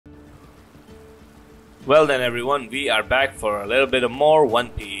Well then everyone, we are back for a little bit of more One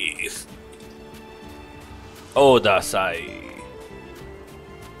Piece. Odyssey.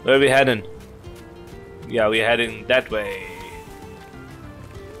 Where are we heading? Yeah, we're heading that way.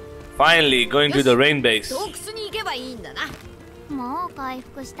 Finally, going to the rain base. もう回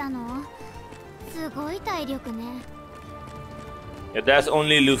復したの？すごい体力ね。Yeah, that's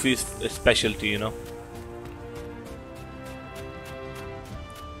only Luffy's specialty, you know.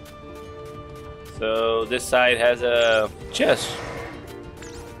 So this side has a chest.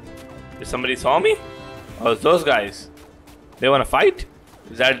 Did somebody saw me? Oh, it's those guys. They want to fight?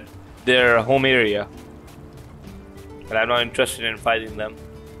 Is that their home area? But I'm not interested in fighting them.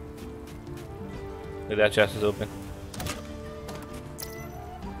 Look, that chest is open.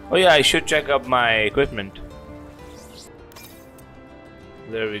 Oh yeah, I should check up my equipment.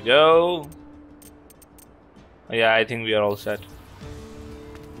 There we go. Oh, yeah, I think we are all set.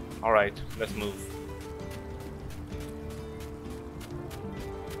 Alright, let's move.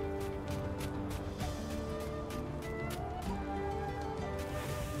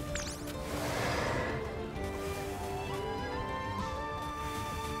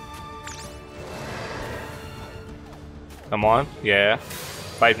 Come on, yeah.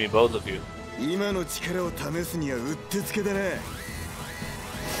 Fight me, both of you.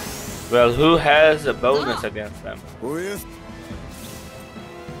 Well, who has a bonus against them?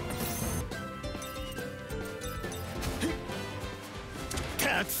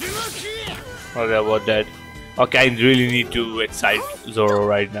 Oh, they're both dead. Okay, I really need to excite Zoro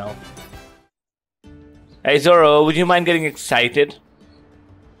right now. Hey Zoro, would you mind getting excited?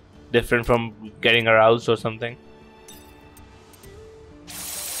 Different from getting aroused or something?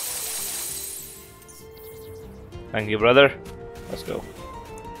 Thank you, brother. Let's go.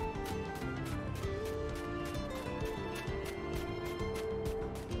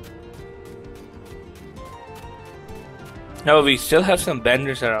 No, we still have some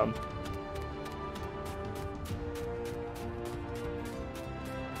benders around.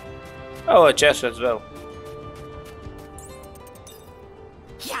 Oh, a chest as well.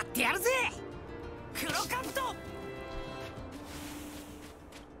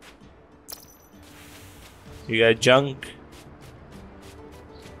 You got junk.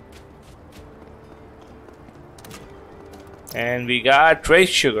 And we got trace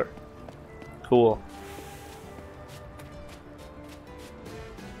sugar. Cool.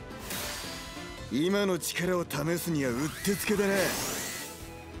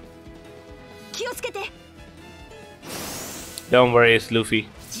 Don't worry, it's Luffy.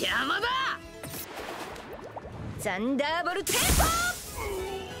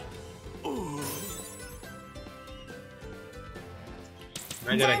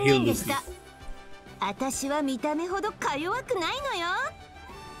 I'm gonna heal Luffy.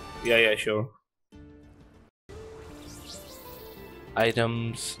 Yeah, sure.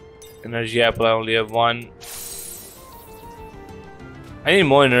 Items. Energy apple, I only have one. I need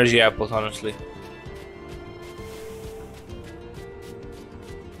more energy apples, honestly.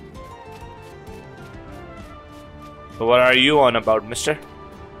 So what are you on about, mister?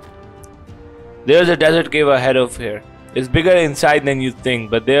 There's a desert cave ahead of here. It's bigger inside than you think,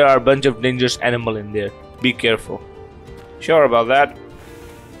 but there are a bunch of dangerous animals in there. Be careful. Sure about that.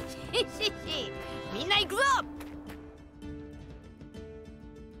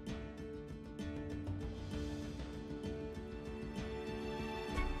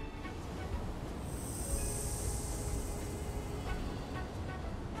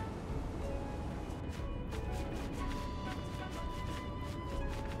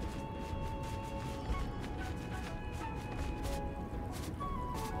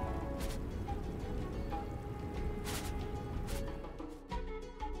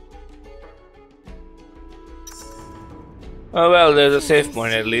 Oh well, there's a safe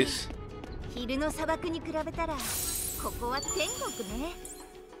point at least.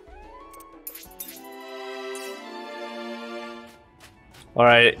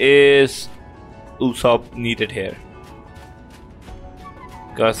 Alright, is Usopp needed here?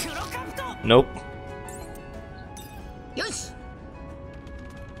 Cause nope.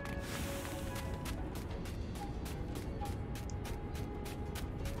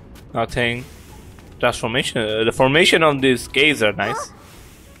 Nothing. Transformation. The formation of these caves are nice.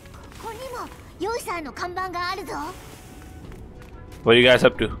 What are you guys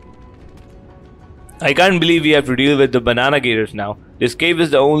up to? I can't believe we have to deal with the banana gators now. This cave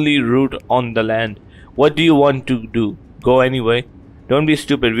is the only route on the land. What do you want to do? Go anyway. Don't be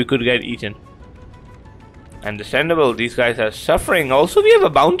stupid, we could get eaten. Understandable, these guys are suffering. Also, we have a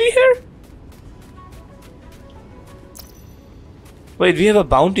bounty here? Wait, we have a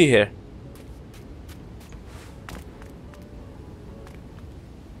bounty here.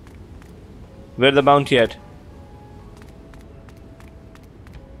 Where the bounty at?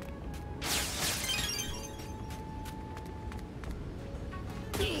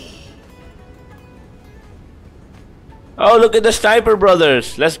 Oh, look at the Sniper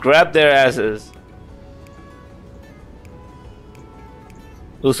Brothers! Let's grab their asses.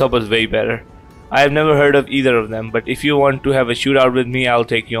 Usopp was way better. I have never heard of either of them, but if you want to have a shootout with me, I'll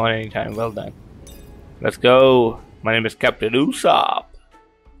take you on anytime. Well done. Let's go. My name is Captain Usopp.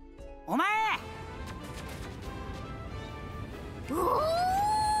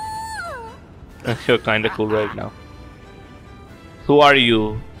 You're kinda cool right now. Who are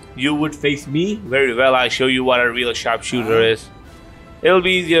you? You would face me? Very well, I'll show you what a real sharpshooter is. It'll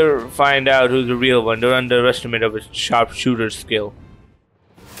be easier to find out who's the real one. Don't underestimate a sharpshooter's skill.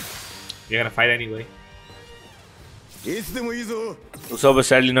 You're gonna fight anyway. Usopp is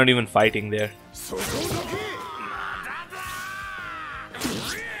sadly not even fighting there.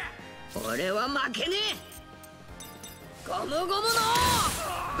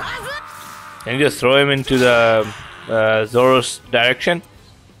 Can you just throw him into the Zoro's direction?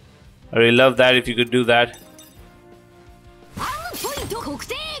 I really love that if you could do that.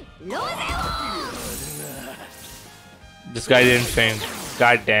 This guy didn't faint.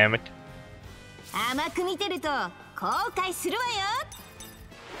 God damn it.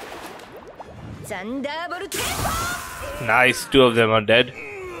 Nice, two of them are dead.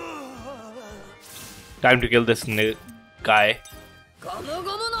 Time to kill this guy.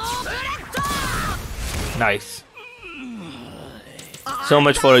 Nice. So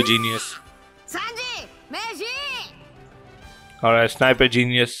much for a genius. Alright, Sniper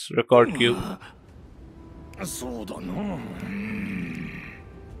Genius, record cube. It's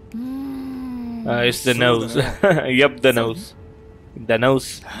the nose. Yep, the nose. The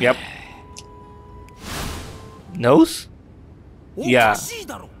nose, yep. Nose? Yeah.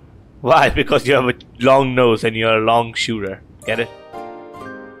 Why? Because you have a long nose and you're a long shooter. Get it?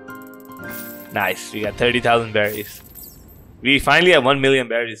 Nice, we got 30,000 berries. We finally have 1 million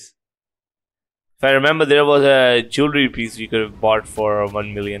berries. If I remember, there was a jewelry piece we could have bought for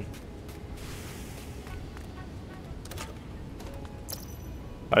 1 million.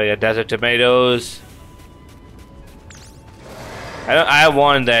 Oh yeah, desert tomatoes. I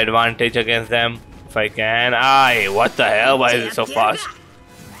want the advantage against them if I can. Aye, what the hell? Why is it so fast?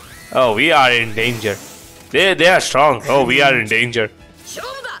 Oh, we are in danger. They are strong. Oh, we are in danger.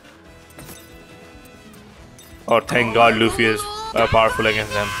 Oh, thank God Luffy is powerful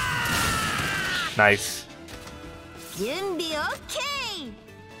against them. Nice.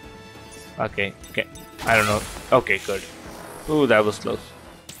 Okay, okay. I don't know. Okay, good. Ooh, that was close.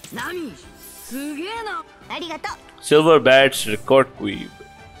 Silver Bats record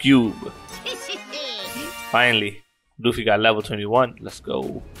cube. Finally, Luffy got level 21. Let's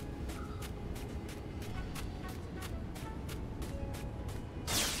go.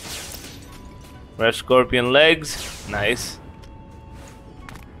 Red Scorpion legs. Nice.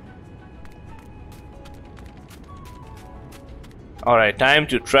 Alright, time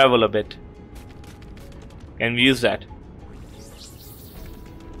to travel a bit. Can we use that?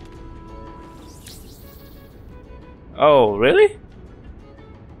 Oh, really?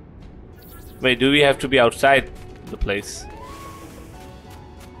 Wait, do we have to be outside the place?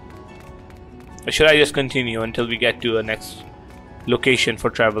 Or should I just continue until we get to the next location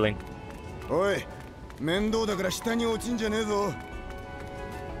for traveling?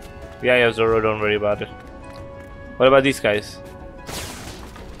 Yeah, Zoro, don't worry about it. What about these guys?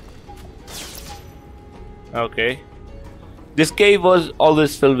 Okay. This cave was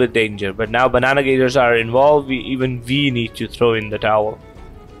always filled with danger, but now banana gators are involved. Even we need to throw in the towel.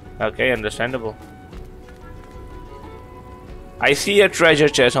 Okay, understandable. I see a treasure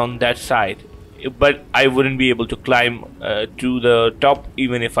chest on that side, but I wouldn't be able to climb to the top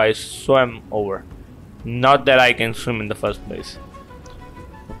even if I swam over. Not that I can swim in the first place.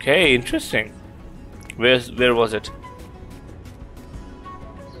 Okay, interesting. Where was it?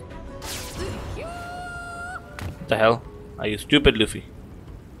 What the hell? Are you stupid, Luffy?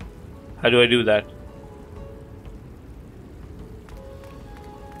 How do I do that?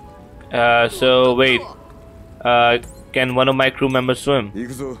 So wait. Can one of my crew members swim?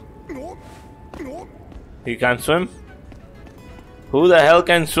 He can't swim? Who the hell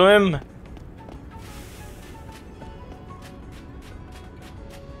can swim?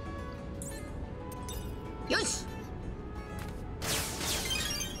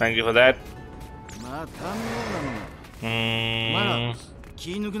 Thank you for that.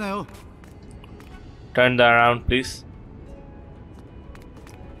 Turn that around, please.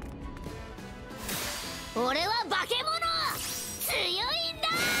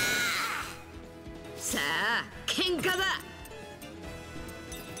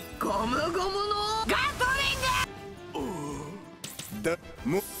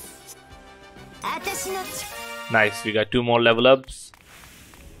 Nice, we got 2 more level ups.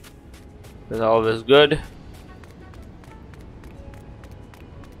 That's always good.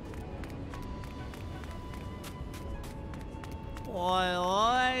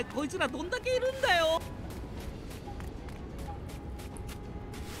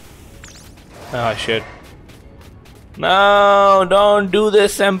 Oh shit. No, don't do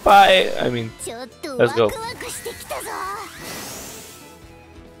this, senpai. I mean, let's go.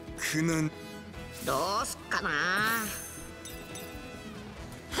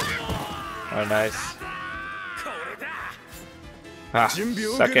 Oh, nice. Ah,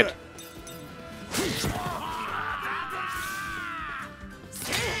 suck it.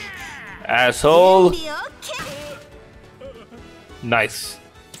 Asshole. Nice.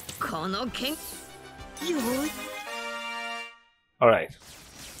 Alright.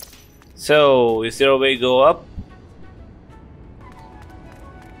 So, is there a way to go up?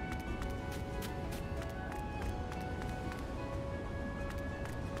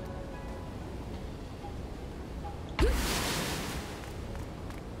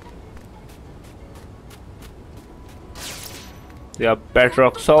 They have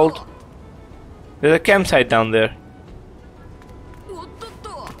bedrock salt. There's a campsite down there.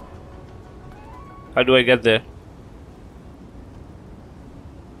 How do I get there?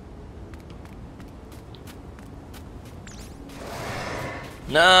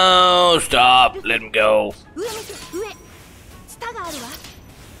 No, stop. Let him go.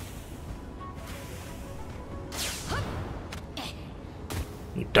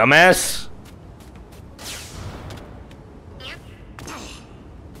 You dumbass.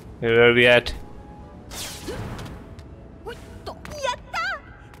 Where are we at?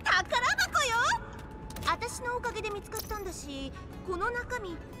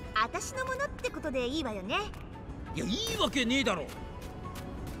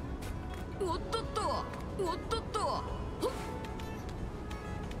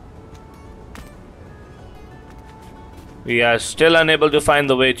 We are still unable to find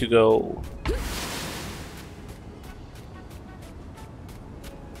the way to go.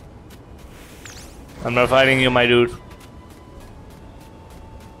 I'm not fighting you, my dude.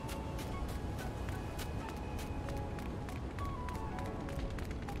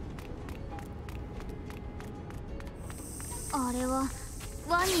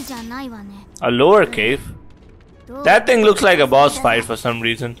 A lower cave? That thing looks like a boss fight for some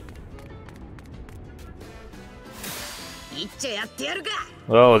reason.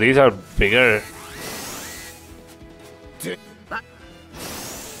 Oh, these are bigger.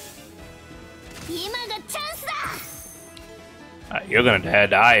 You're gonna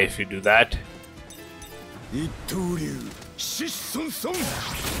die if you do that.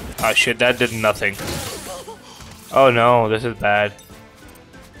 Oh shit, that did nothing. Oh no, this is bad.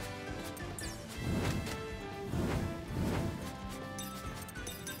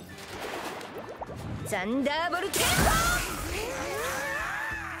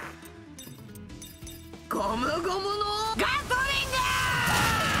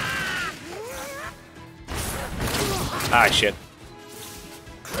 Ah shit.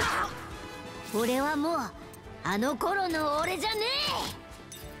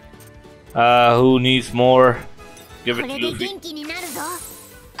 Who needs more? Give it to Luffy.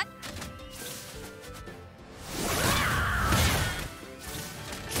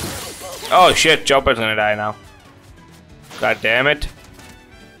 Oh shit, Chopper's gonna die now. God damn it.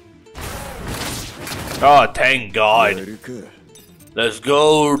 Oh, thank God. Let's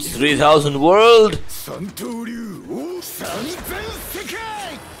go, 3000 world.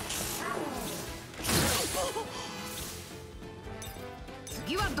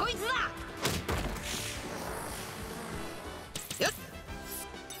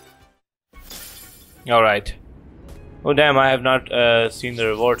 Alright. Oh damn, I have not seen the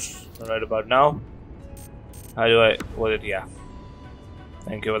rewards right about now. How do I... was it? Yeah.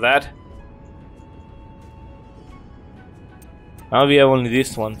 Thank you for that. Now we have only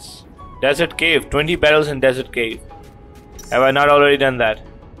these ones. Desert Cave. 20 battles in Desert Cave. Have I not already done that?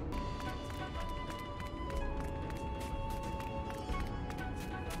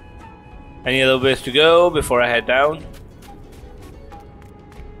 Any other ways to go before I head down?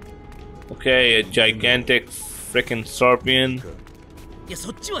 Okay, a gigantic freaking scorpion.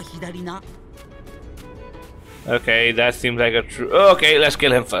 Okay, that seems like a true... Okay, let's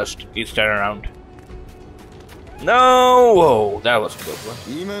kill him first. He's turn around. No! Whoa, that was a good one.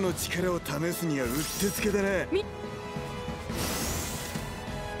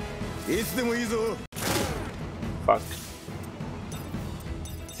 Fuck.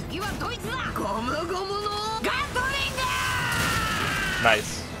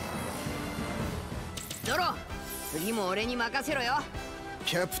 Nice. ドロ次も俺に任せろよ。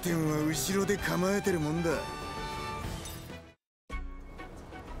キャプテンは後ろで構えてるもんだ。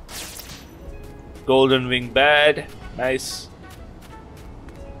 Golden wing bad. Nice.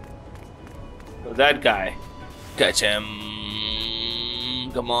 So that guy. Catch him.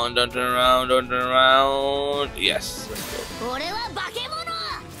 Come on, don't turn around, don't turn around. Yes, let's go. 俺は化け物。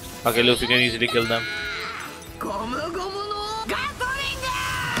 Okay, Luffy can easily kill them. ゴムゴムのガトリ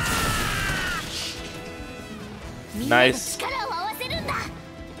ング。 Nice. 力を合わせるんだ。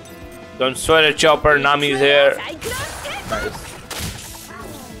 Don't sweat it, Chopper. Nami's here. Nice.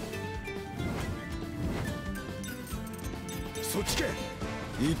 そっちか。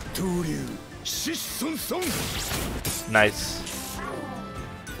一刀流。シッソンソン。 Nice.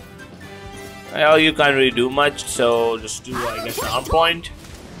 Well, you can't really do much, so just do, I guess, an on point.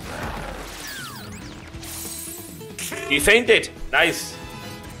 He fainted. Nice.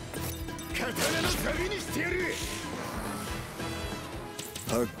 刀の旅にしてやる。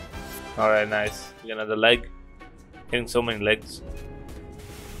 Alright, nice. We got another leg. Hitting so many legs.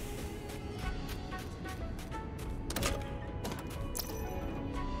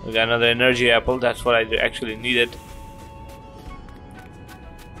 We got another energy apple. That's what I actually needed.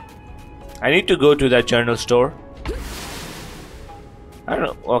 I need to go to that journal store. I don't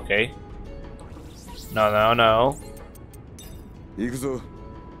know. Okay. No, no, no. 行くぞ。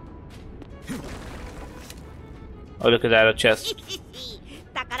 Oh, look at that, a chest.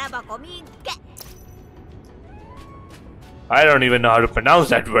 宝箱見っけ。 I don't even know how to pronounce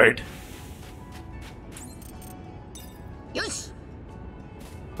that word. よし。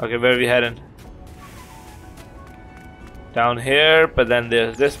 Okay, where are we heading? Down here, but then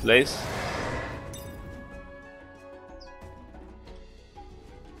there's this place.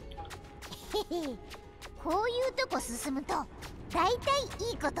 こういうとこ進むと大体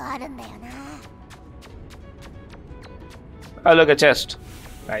いいことあるんだよな。 Oh, look, a chest.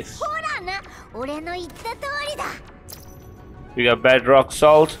 Nice. ほらな、俺の言った通りだ。 We got bedrock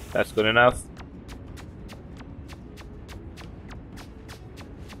salt. That's good enough.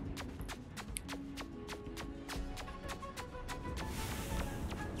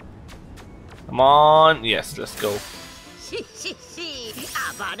 Come on. Yes, let's go. ししし、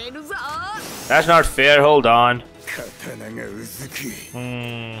暴れるぞ。 That's not fair. Hold on. 刀がうずき。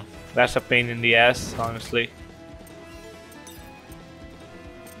 That's a pain in the ass, honestly.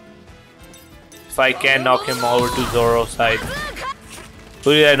 If I can knock him over to Zoro's side.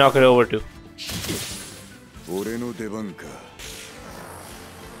 Who did I knock it over to? 俺の出番か。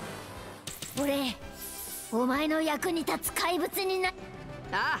俺、お前の役に立つ怪物にな。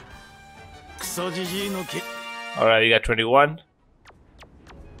ああ。クソジジイの毛。 Alright, you got 21.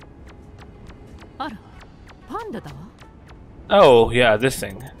 あら、パンダだわ。 Oh, yeah, this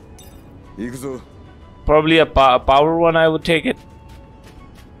thing. 行くぞ。 Probably a power one, I would take it.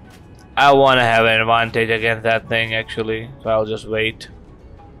 I want to have an advantage against that thing, actually, so I'll just wait.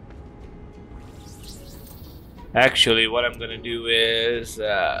 Actually, what I'm gonna do is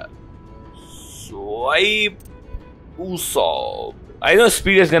swipe Usopp. I know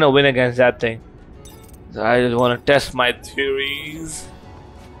Speed is gonna win against that thing, so I just want to test my theories.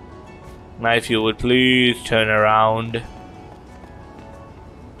 Now, if you would please turn around.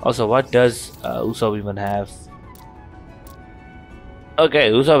 Also, what does Usopp even have?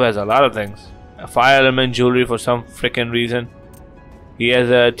 Okay, Usopp has a lot of things. A fire element jewelry for some freaking reason. He has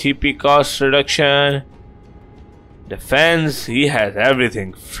a TP cost reduction. Defense, he has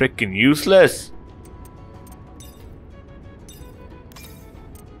everything. Freaking useless.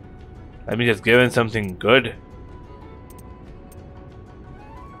 Let me just give him something good.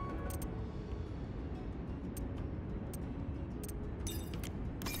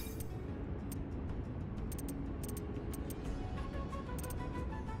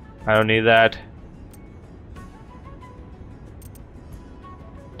 I don't need that.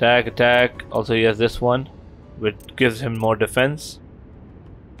 Attack, attack. Also, he has this one, which gives him more defense.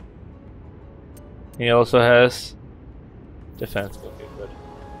 He also has defense. Okay, good.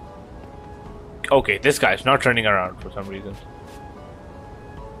 Okay, this guy's not turning around for some reason.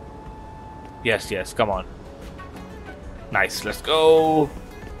 Yes, yes, come on. Nice, let's go.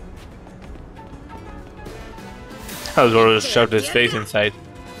 Zoro just shoved his face inside.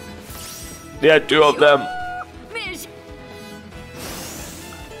 There are two of them.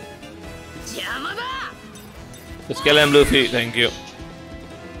 Just kill him, Luffy. Thank you.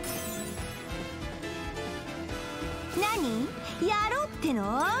 何？やろうって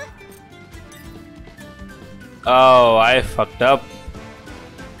の？ Oh, I fucked up.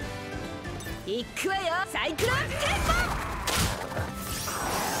 行くわよサイクロンテンポ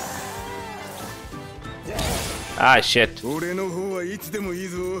Ah, shit. 俺の方はいつでもいい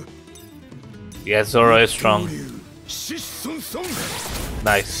ぞ。 Yes, Zoro is strong. シッソンソン。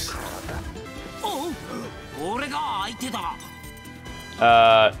 Nice. おう俺が相手だ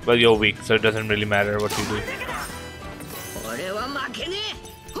Well, you're weak, so it doesn't really matter what you do. 俺は負けね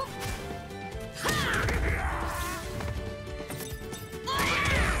えほっ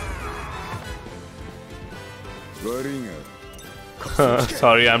悪いが。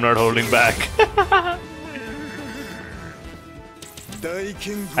 Sorry, I'm not holding back.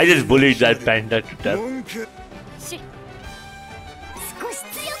 I just bullied that panda to death. し少し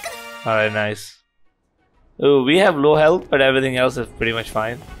強く Alright, nice. Ooh, we have low health, but everything else is pretty much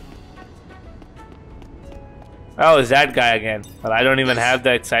fine. Oh, it's that guy again. Well, I don't even have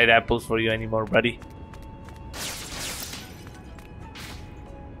the side apples for you anymore, buddy.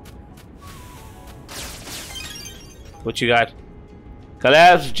 What you got?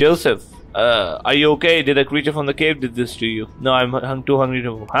 Collapse, Joseph. Are you okay? Did a creature from the cave did this to you? No, I'm too hungry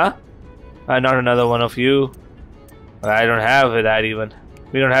to move. Huh? Not another one of you. Well, I don't have that even.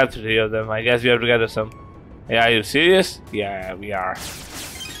 We don't have 3 of them. I guess we have to gather some. Yeah, are you serious? Yeah, we are.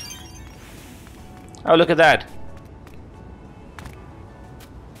 Oh, look at that.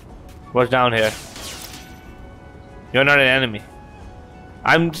 What's down here? You're not an enemy.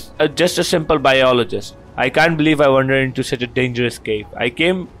 I'm just a simple biologist. I can't believe I wandered into such a dangerous cave. I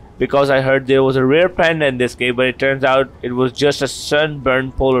came because I heard there was a rare panda in this cave, but it turns out it was just a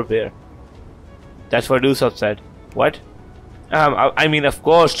sunburned polar bear. That's what Usopp said. What? I mean, of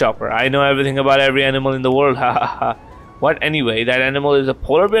course, Chopper. I know everything about every animal in the world. Ha ha ha. What? Anyway, that animal is a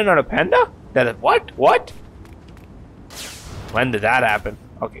polar bear, not a panda? What? What? When did that happen?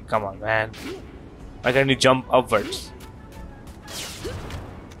 Okay, come on, man. Why can't you jump upwards?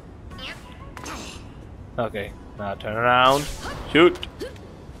 Okay, now turn around. Shoot.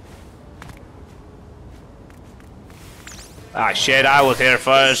 Ah, shit, I was here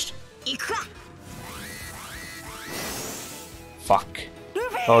first. 行くか Fuck.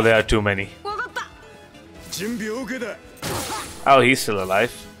 Oh, there are too many. 分かった 準備 OK だ。 Oh, he's still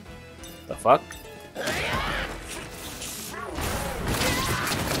alive. The fuck?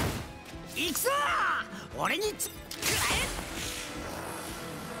 行くぞ俺につくら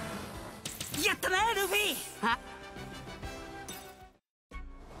えやったなルフィあ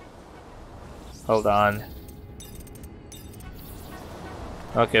Hold on.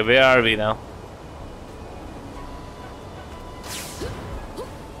 Okay, where are we now?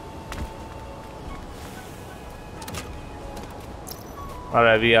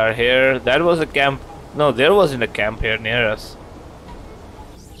 Alright, we are here. That was a camp. No, there wasn't a camp here near us.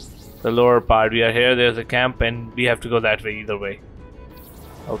 The lower part. We are here. There's a camp, and we have to go that way either way.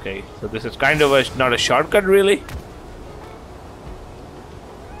 Okay, so this is kind of not a shortcut, really.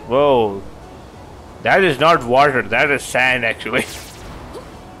 Whoa. That is not water. That is sand, actually.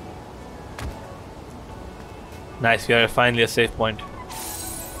 Nice. We are finally a safe point.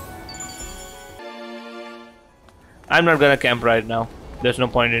 I'm not gonna camp right now. There's no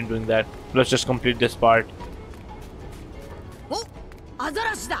point in doing that. Let's just complete this part. おアザ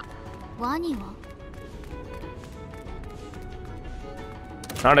ラシだワニは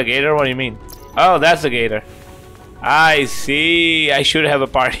Not a gator? What do you mean? Oh, that's a gator. I see. I should have a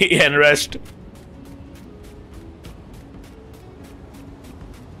party and rest.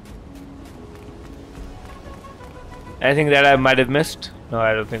 Anything that I might have missed? No,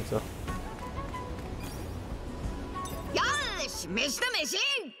 I don't think so. よーし飯だ飯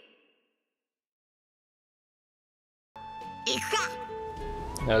行くか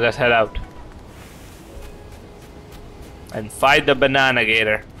Now let's head out. And fight the banana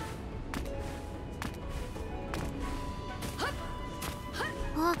gator.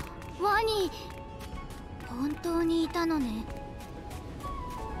 あ、ワニ本当にいたのね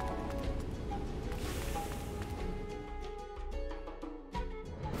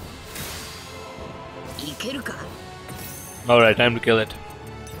いけるか Alright, time to kill it.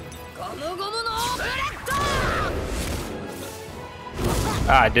 ゴムゴムのブレッ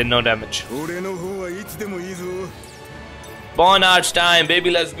ド Ah, I did no damage. 俺の方はいつでもいいぞ。 Bon arch time,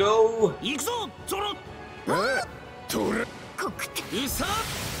 baby, let's go! 行くぞゾロあ、トラ。コクっていさ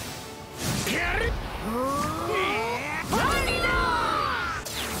やるワニだ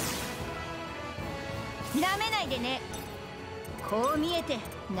なめないでねこう見えて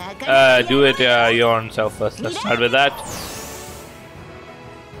なかなか Do it your own self first. Let's start with that.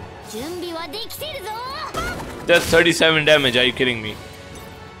 準備はできてるぞ That's 37 damage, are you kidding me?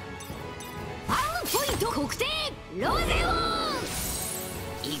 アウトポイント確定ロゼオ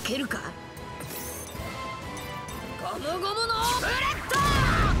ンいけるかゴムゴムのブレッド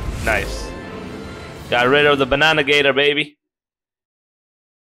Nice. Got rid of the banana gator, baby.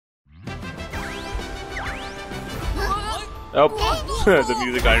 Oh, the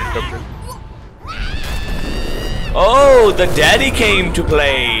music got interrupted. Oh, the daddy came to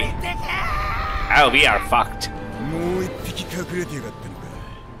play. Oh, we are fucked. もう一匹隠れてやがったのか。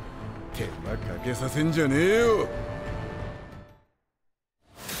手間かけさせんじゃねえよ。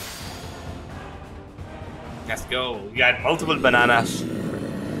Let's go. We got multiple bananas.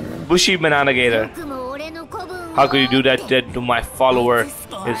 Bushy banana gator. How could you do that to my follower?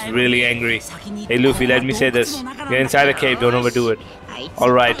 He's really angry. Hey Luffy, let me say this. You're inside a cave, don't overdo it.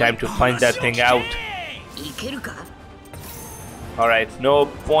 Alright, time to punch that thing out. Alright, no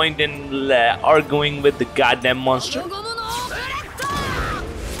point in arguing with the goddamn monster.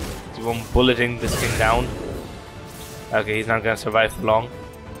 Keep on bulleting this thing down. Okay, he's not gonna survive for long.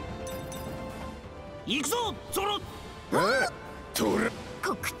 行くぞゾロ。トラ。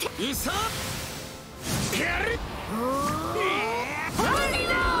いさ。やる。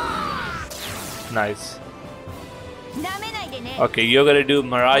Nice. Okay, you're gonna do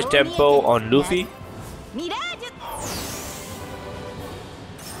Mirage Tempo on Luffy.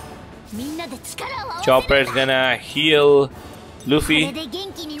 Chopper is gonna heal Luffy.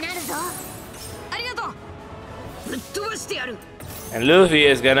 And Luffy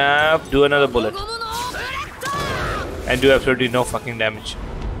is gonna do another bullet. And do absolutely no fucking damage.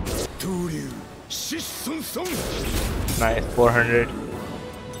 Nice, 400.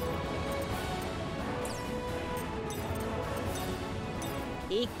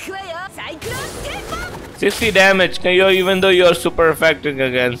 $60 damage, even though you're super effective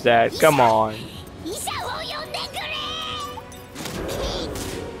against that. Come on.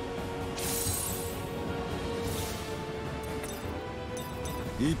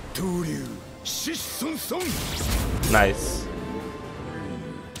 Nice.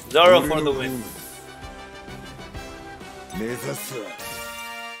 Zoro for the win.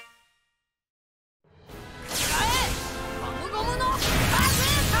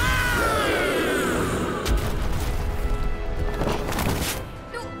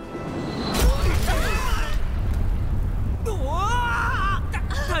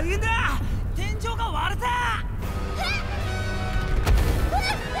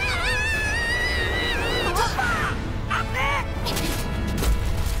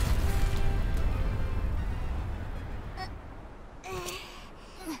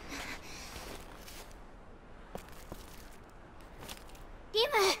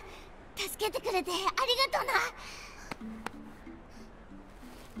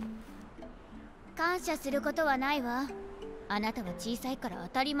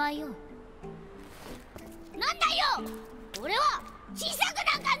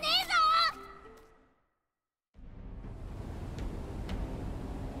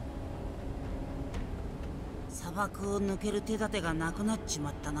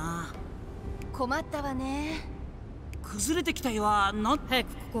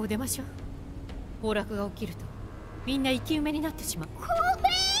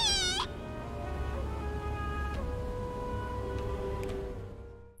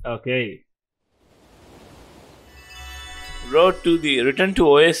 Okay. Road to the return to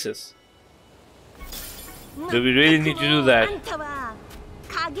Oasis. Do we really need to do that?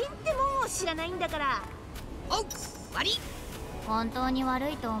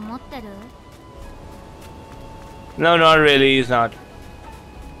 No, not really, he's not.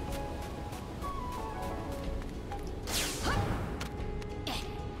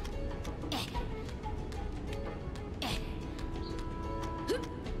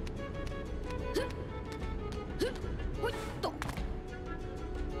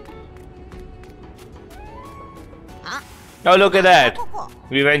 Oh, look at that!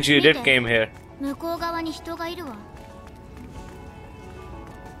 We eventually did came here. The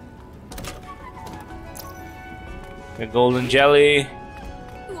golden jelly.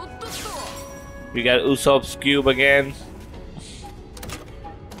 We got Usopp's cube again.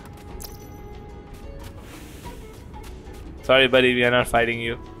 Sorry buddy, we are not fighting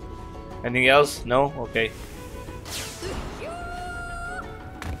you. Anything else? No? Okay.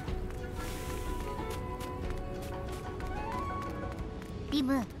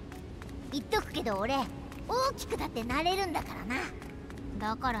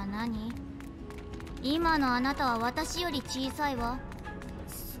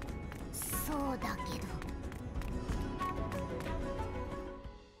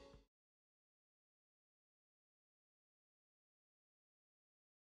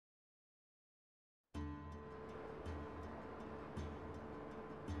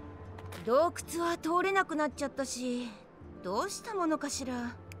 洞窟は通れなくなっちゃったし、どうしたものかし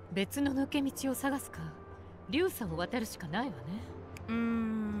ら。別の抜け道を探すか、流砂を渡るしかないわね。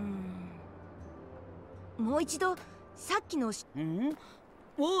もう一度さっきのおい、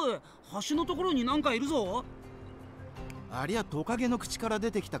橋のところになんかいるぞ。ありゃトカゲの口から出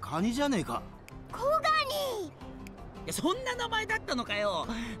てきたカニじゃねえか。コガニそんな名前だったのかよ。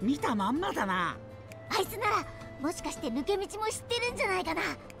見たまんまだな。あいつならもしかして抜け道も知ってるんじゃないかな。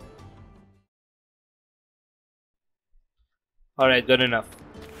Alright, good enough.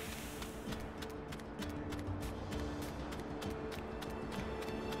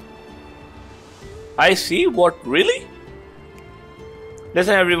 I see. What, really?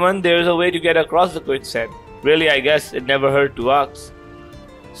 Listen everyone, there is a way to get across the quicksand. Really, I guess it never hurt to ask.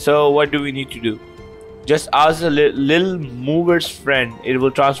 So what do we need to do? Just ask the little mover's friend. It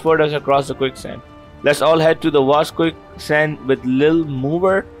will transport us across the quicksand. Let's all head to the vast quicksand with Lil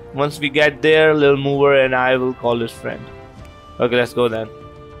Mover. Once we get there, Lil Mover and I will call his friend. Okay, let's go then.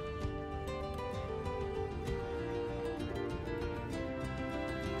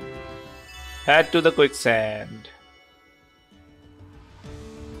 Head to the quicksand.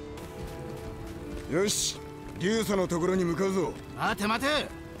 よし、流砂のところに向かうぞ。待て待て。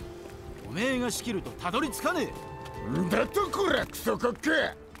おめえが仕切るとたどり着かねえ。んだとこらクソコック。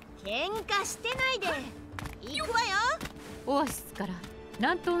喧嘩してないで。行くわよ。オアシスから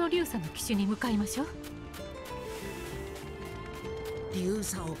南東の流砂の岸に向かいましょう。流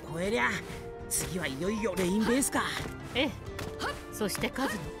砂を越えりゃ、次はいよいよレインベースか。ええ。そして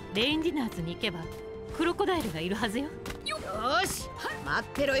数のレインディナーズに行けばクロコダイルがいるはずよ。よし、待っ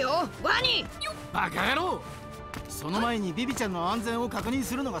てろよ、ワニ。バカ野郎。その前にビビちゃんの安全を確認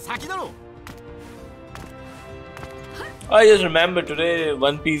するのが先だろ。I just remember today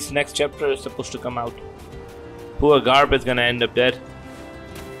One Piece next chapter is supposed to come out. Poor Garp is gonna end up dead.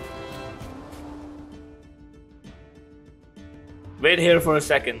 Wait here for a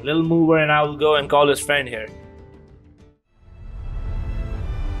second. Little Mover and I will go and call his friend here.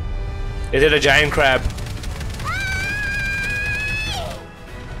 Is it a giant crab?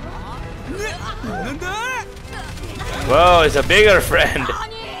 Whoa, it's a bigger friend.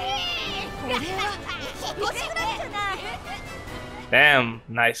 Damn,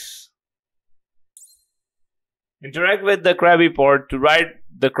 nice. Interact with the Krabby Port to ride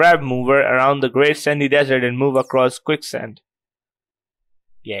the Crab Mover around the Great Sandy Desert and move across quicksand.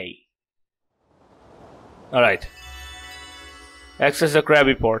 Yay. Alright. Access the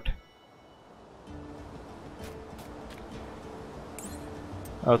Krabby Port.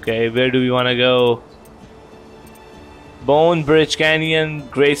 Okay, where do we want to go? Bone Bridge Canyon,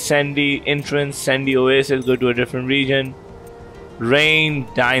 Great Sandy Entrance, Sandy Oasis, go to a different region. Rain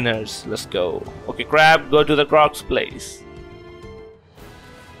Diners, let's go. Okay, Crab, go to the Croc's place.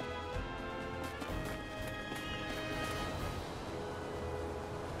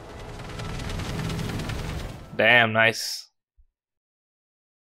 Damn, nice.「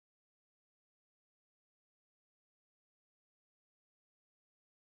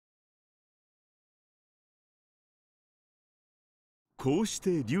こうし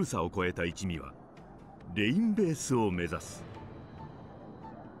て流砂を越えた一味はレインベースを目指す。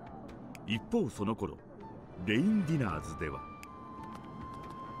一方その頃レインディナーズでは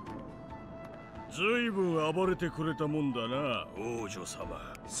ずいぶん暴れてくれたもんだな、王女様。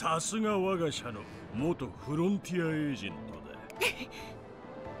さすが我が社の元フロンティアエージェントだ。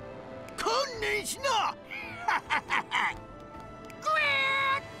観念しな。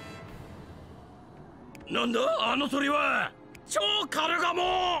なんだあの鳥は。超カルガ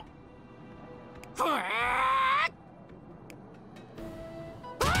モ。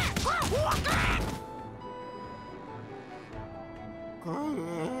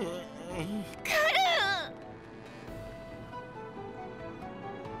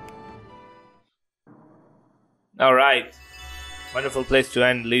Alright. Wonderful place to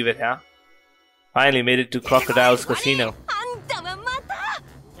end. Leave it, huh? Finally made it to Crocodile's Casino.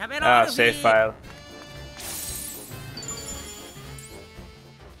 Ah, save file.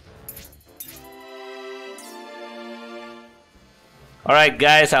 Alright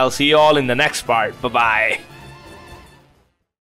guys, I'll see you all in the next part. Bye bye.